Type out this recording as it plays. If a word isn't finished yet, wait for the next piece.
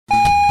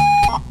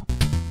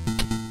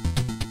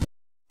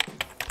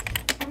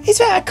is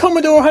that a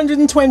Commodore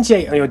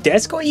 128 on your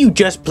desk, or are you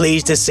just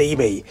pleased to see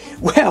me?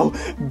 Well,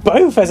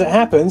 both as it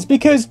happens,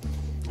 because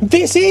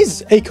this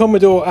is a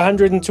Commodore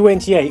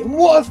 128.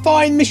 What a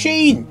fine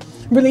machine!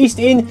 Released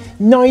in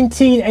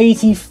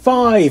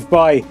 1985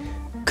 by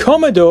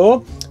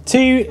Commodore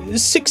to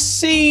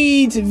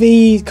succeed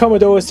the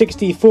Commodore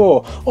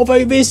 64,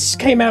 although this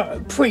came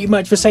out pretty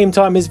much the same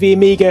time as the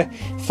Amiga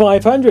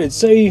 500,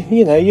 so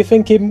you know, you're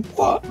thinking,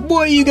 what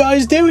are you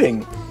guys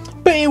doing?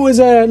 But it was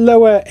a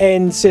lower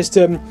end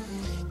system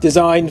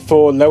designed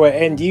for lower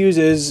end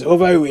users,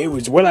 although it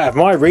was well out of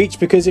my reach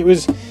because it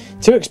was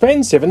too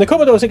expensive. And the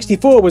Commodore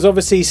 64 was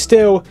obviously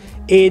still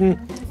in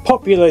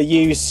popular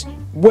use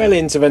well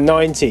into the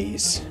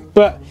 90s,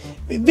 but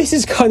this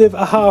is kind of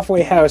a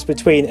halfway house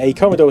between a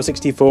Commodore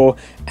 64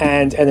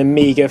 and an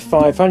Amiga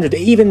 500. It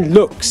even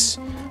looks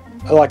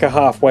like a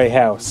halfway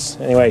house.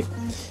 Anyway,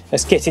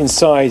 let's get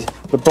inside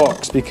the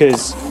box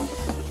because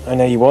I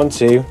know you want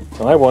to,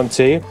 I want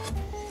to.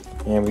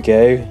 There we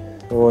go,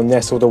 all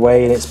nestled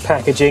away in its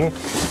packaging.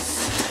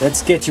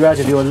 Let's get you out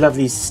of your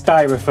lovely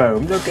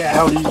styrofoam. Look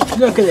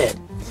at it.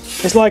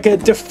 It's like a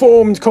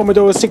deformed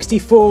Commodore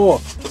 64.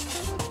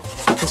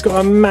 It's got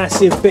a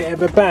massive bit at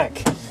the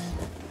back.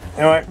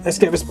 Alright, let's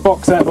get this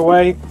box out of the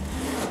way.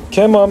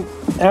 Come on,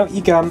 out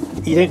you come.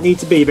 You don't need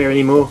to be there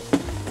anymore.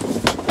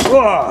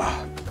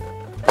 Oh,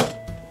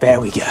 there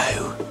we go.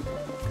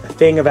 A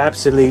thing of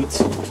absolute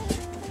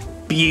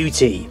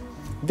beauty.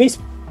 This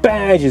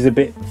badge is a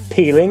bit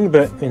peeling,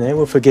 but you know,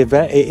 we'll forgive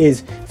that. It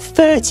is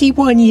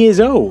 31 years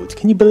old.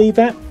 Can you believe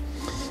that?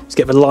 Let's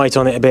get the light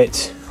on it a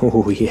bit.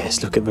 Oh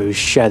yes, look at those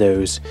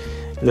shadows.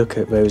 Look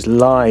at those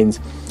lines.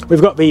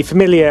 We've got the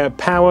familiar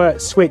power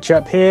switch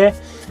up here.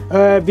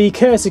 The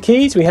cursor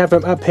keys, we have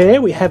them up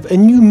here. We have a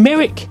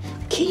numeric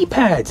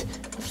keypad.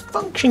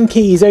 Function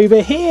keys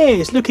over here.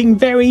 It's looking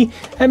very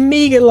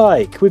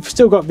Amiga-like. We've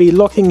still got the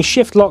locking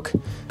shift lock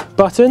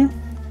button.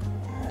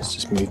 Let's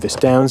just move this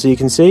down so you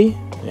can see.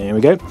 There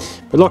we go.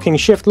 The locking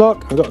shift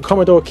lock. We've got a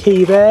Commodore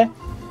key there.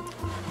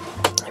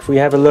 If we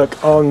have a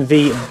look on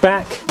the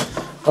back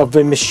of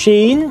the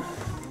machine,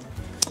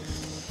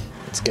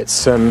 let's get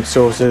some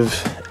sort of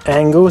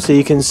angle so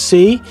you can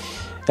see.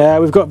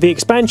 We've got the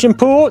expansion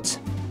port,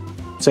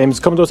 same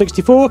as Commodore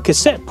 64,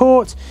 cassette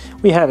port.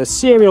 We have a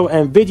serial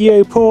and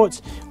video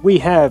port. We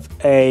have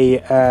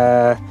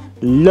a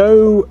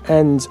low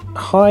and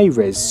high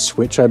res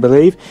switch, I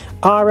believe.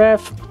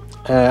 RF,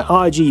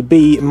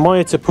 RGB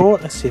monitor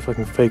port. Let's see if I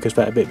can focus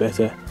that a bit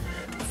better.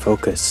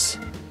 Focus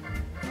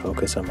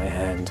on my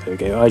hand. There we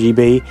go.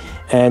 RGB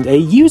and a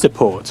user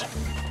port.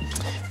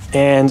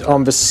 And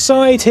on the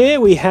side here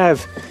we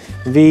have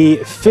the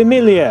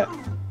familiar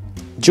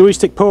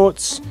joystick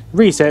ports,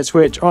 reset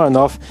switch on and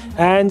off,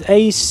 and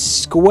a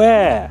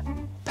square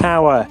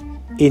power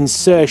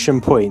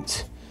insertion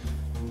point.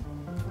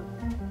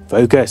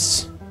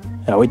 Focus.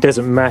 Oh, it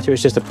doesn't matter,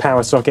 it's just a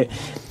power socket.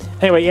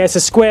 Anyway, yeah, it's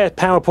a square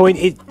power point.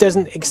 It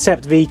doesn't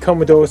accept the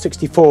Commodore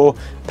 64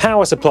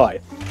 power supply.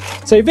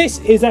 So this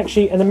is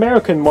actually an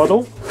American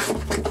model,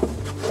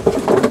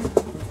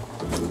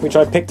 which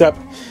I picked up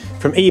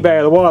from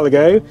eBay a while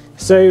ago.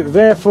 So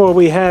therefore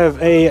we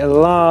have a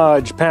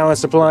large power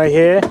supply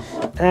here,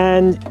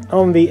 and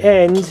on the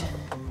end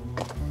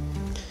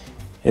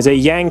is a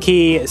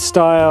Yankee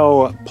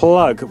style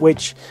plug,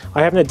 which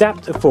I have an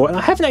adapter for, and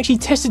I haven't actually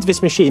tested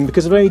this machine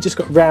because I've only just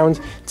got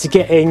round to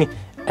getting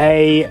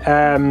a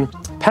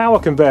power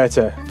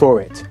converter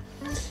for it.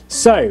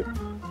 So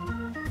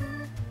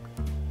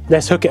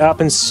let's hook it up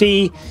and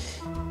see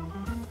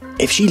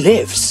if she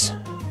lives.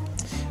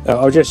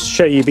 I'll just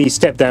show you the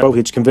step down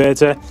voltage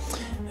converter.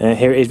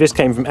 Here it is. This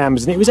came from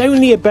Amazon. It was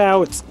only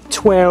about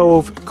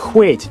 12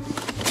 quid,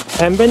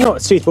 and they're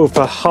not suitable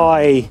for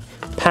high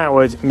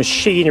powered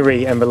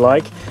machinery and the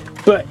like,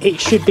 but it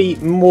should be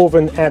more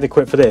than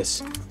adequate for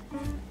this.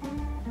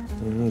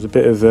 There's a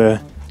bit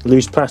of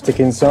loose plastic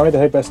inside. I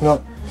hope that's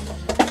not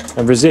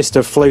a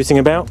resistor floating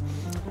about.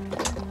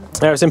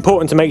 Now it's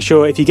important to make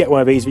sure if you get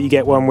one of these that you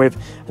get one with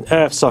an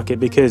earth socket,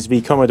 because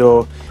the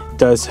Commodore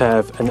does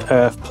have an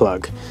earth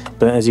plug,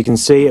 but as you can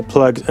see it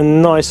plugs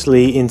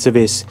nicely into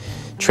this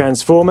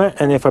transformer,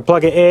 and if I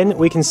plug it in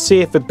we can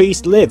see if the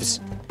beast lives.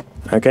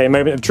 Okay,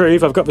 moment of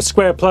truth. I've got the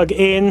square plug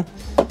in,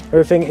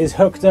 everything is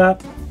hooked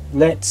up.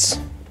 Let's...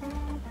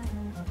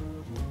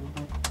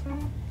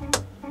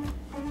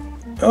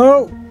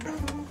 Oh!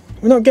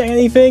 We're not getting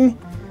anything.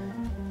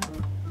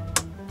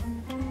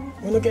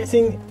 We're not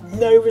getting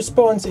no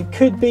response. It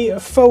could be a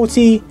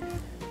faulty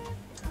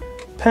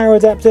power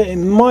adapter. It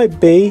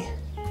might be.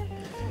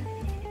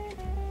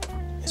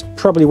 It's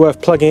probably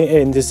worth plugging it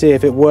in to see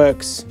if it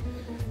works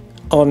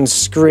on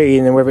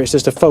screen and whether it's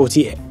just a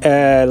faulty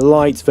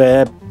light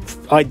there.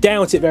 I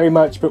doubt it very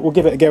much, but we'll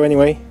give it a go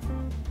anyway.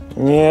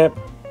 Yep,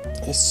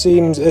 it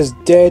seems as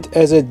dead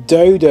as a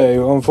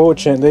dodo,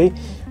 unfortunately,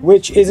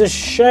 which is a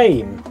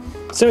shame.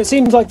 So it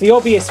seems like the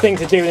obvious thing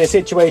to do in a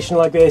situation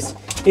like this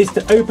is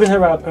to open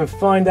her up and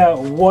find out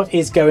what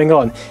is going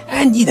on.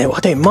 And you know, I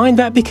don't mind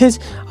that because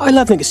I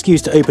love an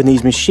excuse to open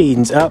these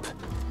machines up.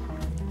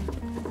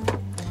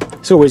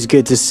 It's It's always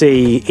good to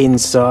see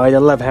inside. I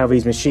love how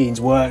these machines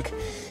work,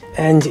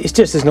 and it's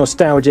just as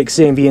nostalgic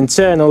seeing the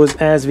internals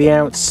as the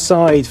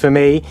outside for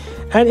me.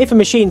 And if a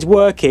machine's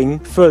working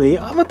fully,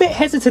 I'm a bit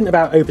hesitant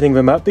about opening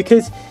them up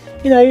because,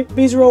 you know,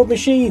 these are old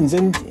machines,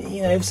 and,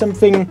 you know, if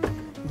something,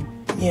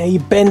 you know, you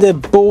bend a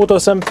board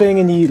or something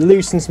and you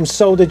loosen some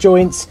solder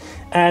joints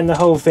and the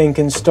whole thing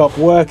can stop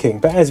working.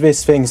 But as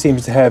this thing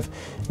seems to have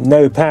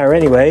no power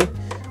anyway,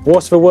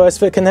 what's the worst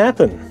that can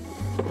happen?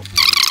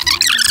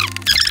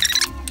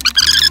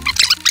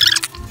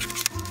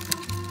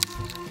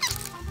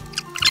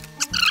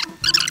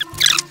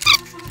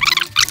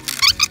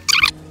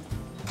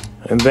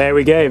 And there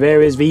we go,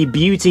 there is the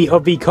beauty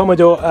of the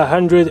Commodore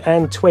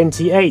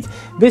 128.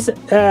 This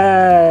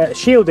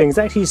shielding is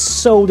actually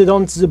soldered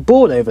onto the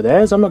board over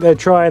there, so I'm not going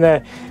to try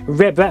and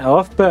rip that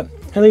off, but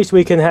at least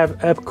we can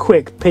have a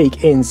quick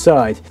peek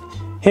inside.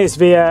 Here's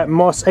the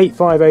MOS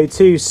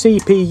 8502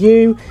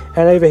 CPU,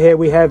 and over here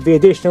we have the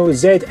additional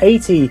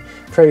Z80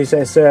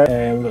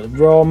 processor,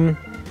 ROM.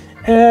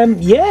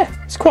 Yeah,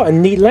 it's quite a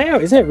neat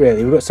layout, isn't it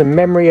really? We've got some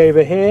memory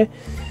over here,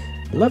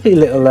 lovely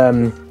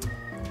little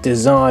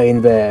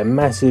design there,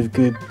 massive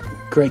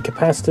great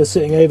capacitor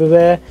sitting over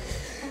there,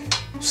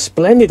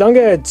 splendid. I'm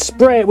going to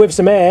spray it with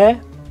some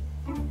air,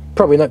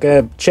 probably not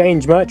going to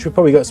change much. We've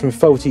probably got some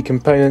faulty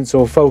components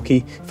or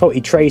faulty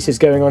traces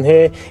going on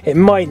here. It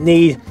might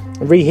need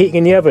reheating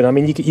in the oven. I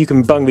mean, you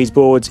can bung these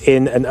boards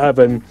in an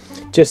oven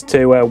just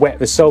to wet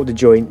the solder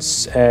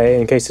joints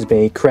in case there's been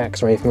any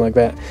cracks or anything like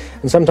that,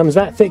 and sometimes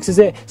that fixes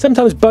it.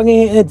 Sometimes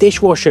bunging it in a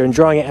dishwasher and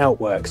drying it out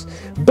works,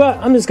 but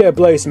I'm just going to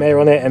blow some air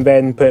on it and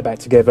then put it back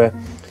together,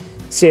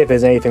 see if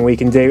there's anything we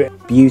can do.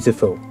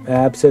 Beautiful,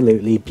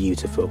 absolutely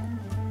beautiful.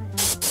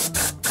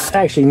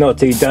 Actually not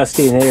too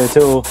dusty in here at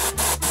all,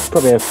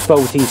 probably a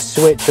faulty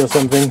switch or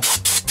something.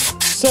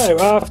 So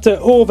after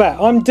all that,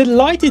 I'm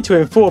delighted to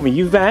inform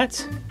you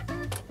that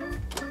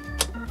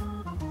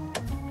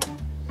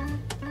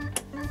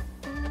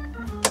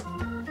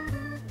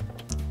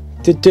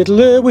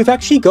we've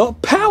actually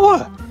got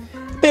power!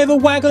 Bit of a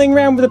waggling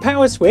around with the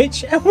power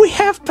switch and we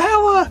have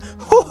power!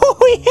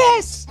 Oh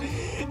yes!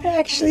 It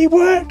actually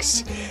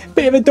works!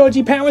 Bit of a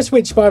dodgy power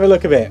switch by the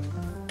look of it.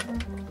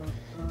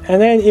 And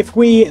then if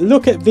we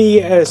look at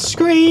the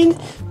screen,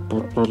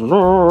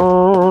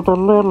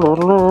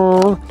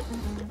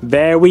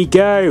 there we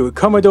go,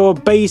 Commodore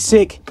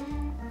Basic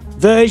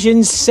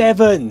version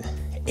 7.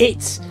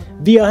 It's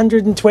the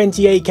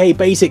 128K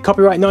Basic,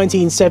 copyright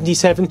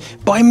 1977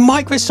 by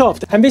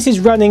Microsoft, and this is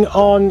running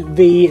on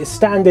the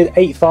standard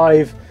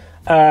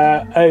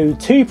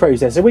 8502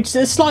 processor, which is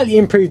a slightly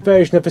improved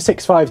version of the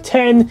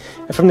 6510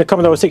 from the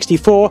Commodore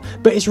 64,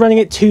 but it's running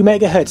at 2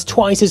 MHz,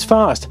 twice as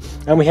fast.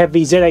 And we have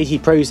the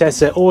Z80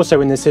 processor also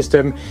in the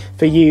system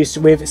for use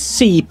with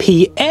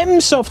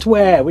CPM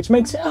software, which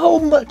makes it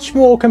much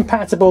more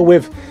compatible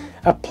with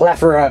a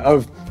plethora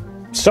of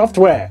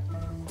software.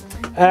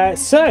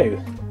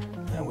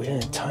 We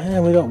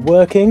got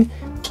working.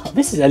 Oh,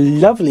 this is a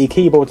lovely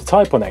keyboard to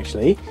type on,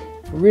 actually.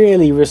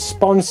 Really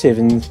responsive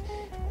and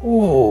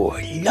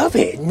love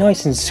it.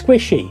 Nice and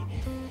squishy.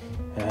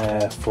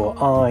 For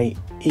I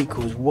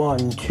equals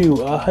 1 to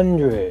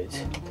 100.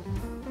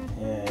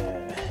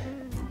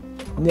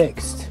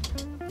 Next,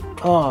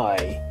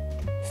 I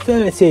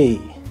 30.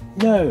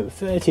 No,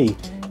 30.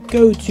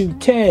 Go to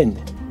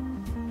 10.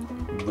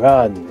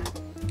 Run.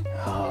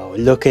 Oh,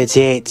 look at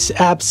it.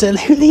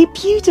 Absolutely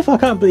beautiful. I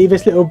can't believe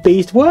this little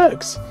beast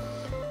works.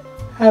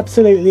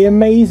 Absolutely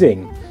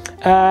amazing.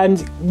 And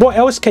what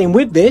else came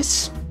with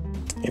this?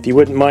 If you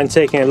wouldn't mind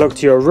taking a look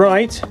to your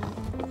right.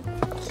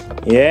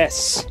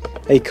 Yes,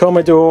 a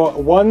Commodore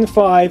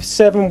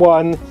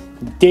 1571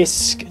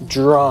 disk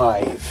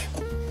drive.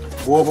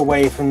 All the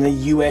way from the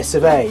US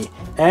of A.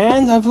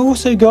 And I've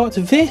also got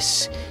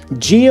this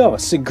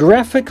GEOS,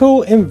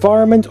 Graphical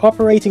Environment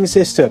Operating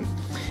System.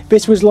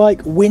 This was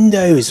like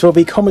Windows for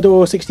the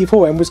Commodore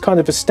 64 and was kind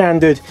of a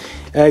standard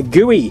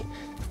GUI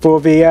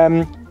for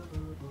the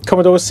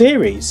Commodore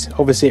series.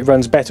 Obviously it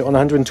runs better on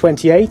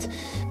 128,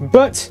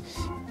 but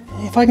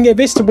if I can get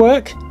this to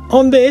work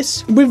on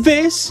this, with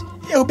this,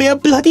 it'll be a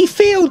bloody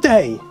field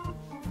day.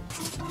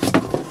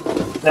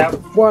 Now,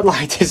 what I'd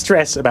like to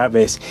stress about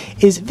this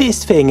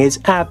thing is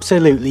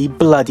absolutely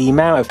bloody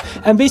massive,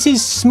 and this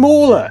is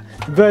smaller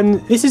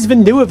than, this is the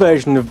newer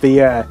version of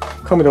the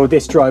Commodore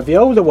disk drive. The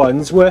older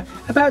ones were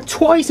about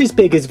twice as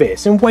big as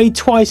this and weighed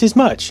twice as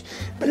much.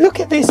 But look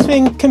at this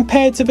thing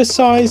compared to the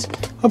size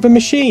of the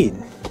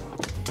machine.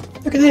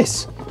 Look at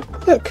this.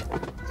 Look,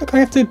 I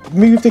have to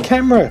move the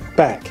camera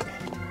back.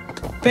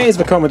 There's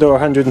the Commodore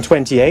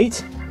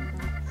 128.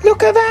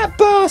 Look at that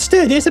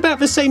bastard! It's about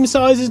the same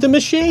size as the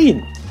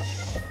machine.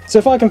 So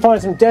if I can find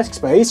some desk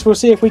space, we'll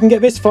see if we can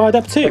get this fired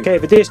up too. Okay,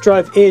 the disk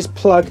drive is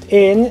plugged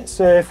in,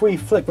 so if we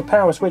flick the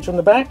power switch on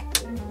the back,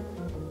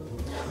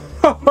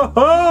 ho ho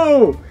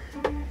ho!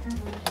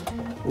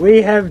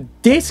 We have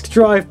disk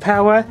drive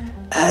power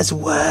as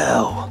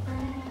well.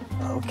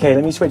 Okay,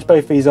 let me switch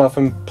both these off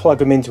and plug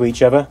them into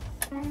each other.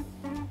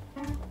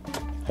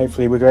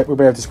 Hopefully we'll be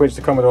able to switch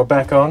the Commodore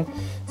back on.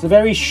 It's a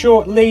very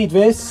short lead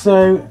this,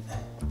 so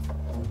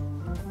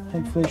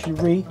hopefully it should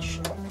reach.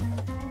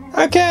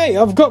 Okay,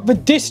 I've got the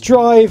disk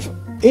drive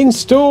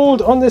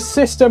installed on the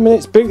system and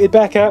it's booted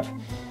back up.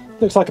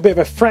 Looks like a bit of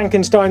a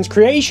Frankenstein's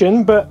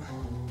creation, but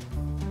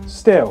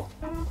still.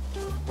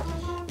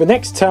 The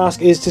next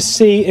task is to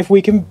see if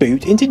we can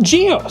boot into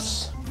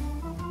GEOS.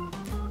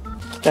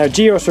 Now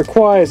GEOS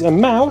requires a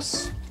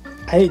mouse,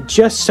 and it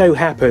just so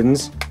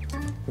happens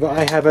that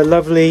I have a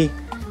lovely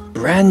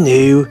brand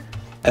new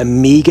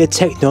Amiga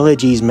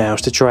Technologies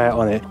mouse to try out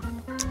on it.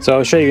 So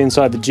I'll show you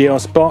inside the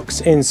GEOS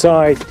box.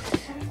 Inside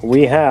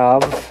we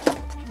have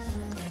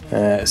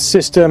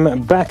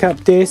system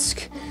backup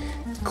disk,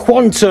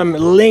 quantum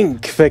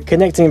link for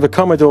connecting the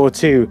Commodore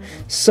to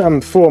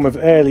some form of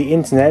early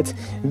internet,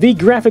 the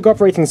graphic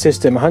operating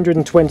system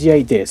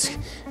 128 disk,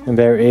 and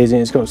there it is,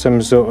 and it's got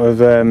some sort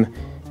of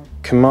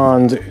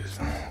command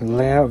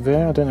layout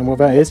there, I don't know what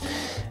that is.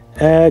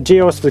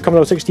 GEOS for the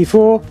Commodore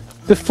 64.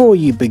 Before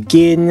you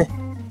begin,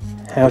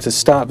 how to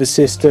start the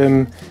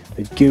system,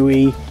 the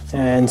GUI,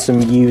 and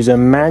some user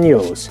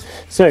manuals.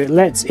 So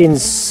let's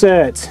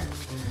insert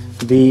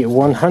the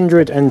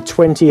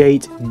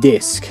 128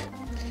 disk.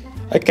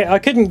 Okay, I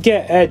couldn't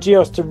get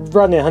GEOS to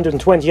run in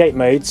 128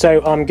 mode,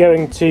 so I'm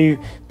going to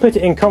put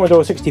it in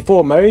Commodore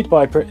 64 mode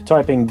by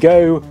typing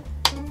Go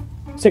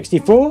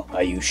 64.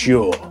 Are you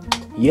sure?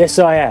 Yes,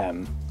 I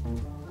am.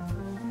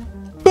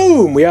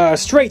 Boom! We are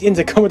straight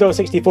into Commodore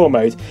 64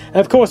 mode. And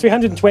of course, the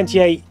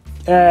 128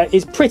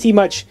 is pretty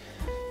much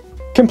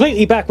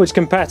completely backwards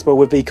compatible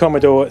with the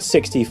Commodore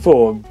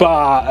 64,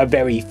 bar a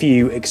very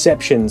few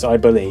exceptions, I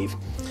believe.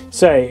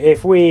 So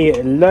if we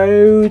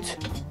load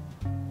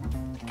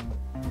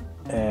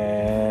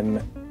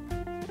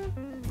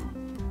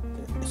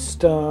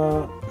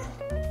star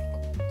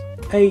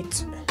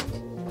 8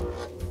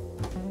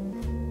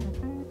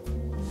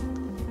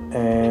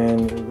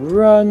 and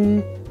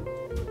run,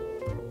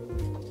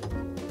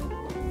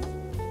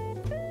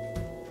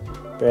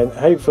 then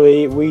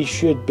hopefully we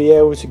should be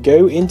able to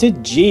go into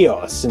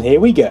GEOS, and here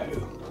we go.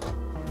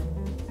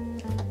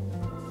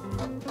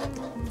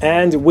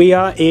 And we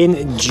are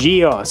in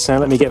GEOS. Now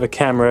let me get the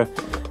camera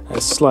at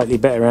a slightly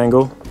better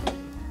angle.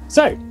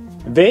 So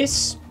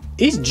this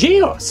is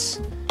GEOS.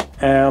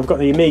 I've got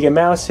the Amiga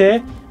Mouse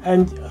here,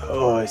 and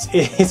oh,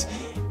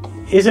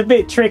 it's a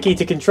bit tricky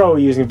to control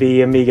using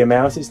the Amiga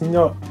Mouse. It's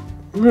not.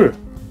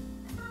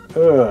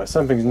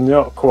 Something's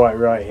not quite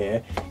right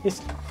here.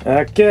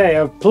 Okay,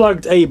 I've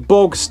plugged a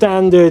bog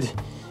standard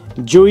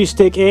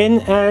joystick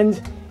in,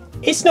 and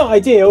it's not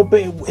ideal,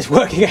 but it's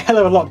working a hell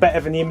of a lot better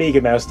than the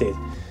Amiga Mouse did.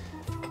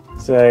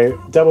 So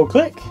double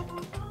click.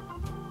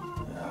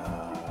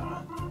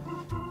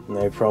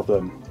 No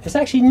problem. It's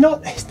actually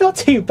not. It's not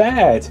too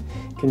bad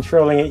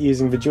controlling it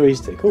using the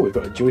joystick. Oh, we've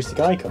got a joystick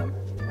icon.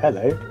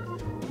 Hello.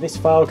 This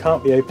file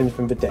can't be opened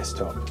from the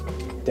desktop.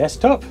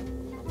 Desktop.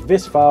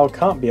 This file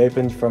can't be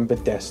opened from the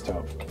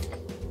desktop.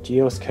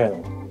 GEOS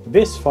kernel.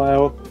 This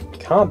file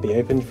can't be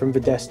opened from the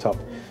desktop.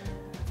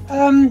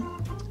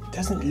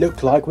 Doesn't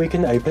look like we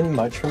can open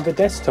much from the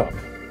desktop.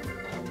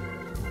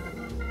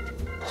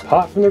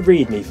 Apart from the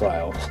README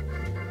file.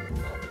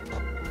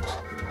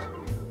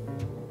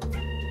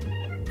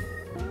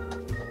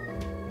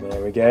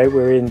 There we go,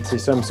 we're into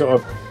some sort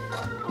of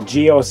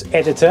GEOS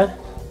editor.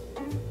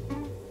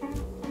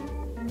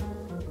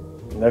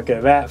 Look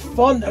at that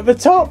font at the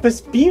top,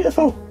 it's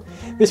beautiful!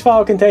 This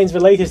file contains the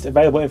latest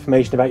available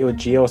information about your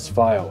GEOS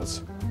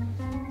files.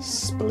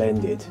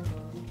 Splendid.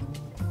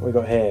 What we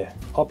got here?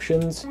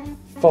 Options,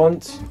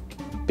 font,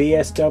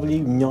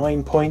 BSW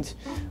 9 point.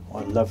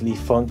 What a lovely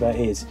font that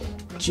is.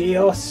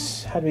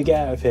 GEOS, how do we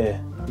get out of here?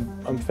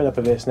 I'm fed up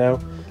with this now.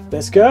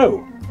 Let's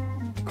go!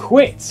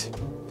 Quit!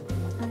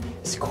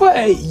 It's quite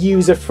a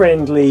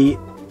user-friendly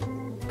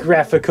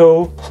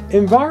graphical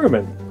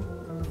environment.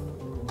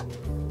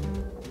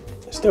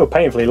 It's still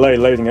painfully low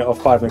loading it off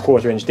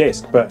 5¼ inch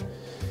disc, but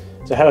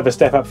it's a hell of a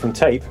step up from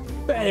tape.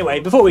 But anyway,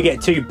 before we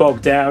get too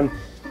bogged down,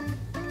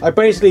 I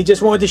basically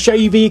just wanted to show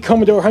you the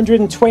Commodore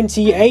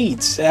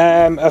 128.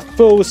 A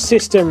full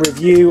system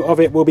review of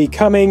it will be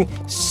coming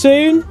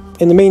soon.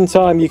 In the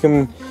meantime, you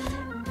can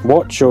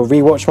watch or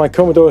rewatch my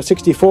Commodore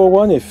 64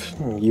 one if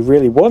you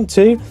really want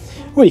to,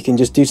 or you can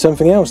just do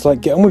something else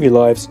like get on with your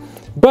lives.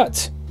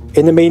 But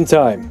in the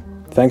meantime,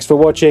 thanks for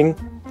watching.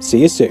 See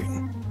you soon.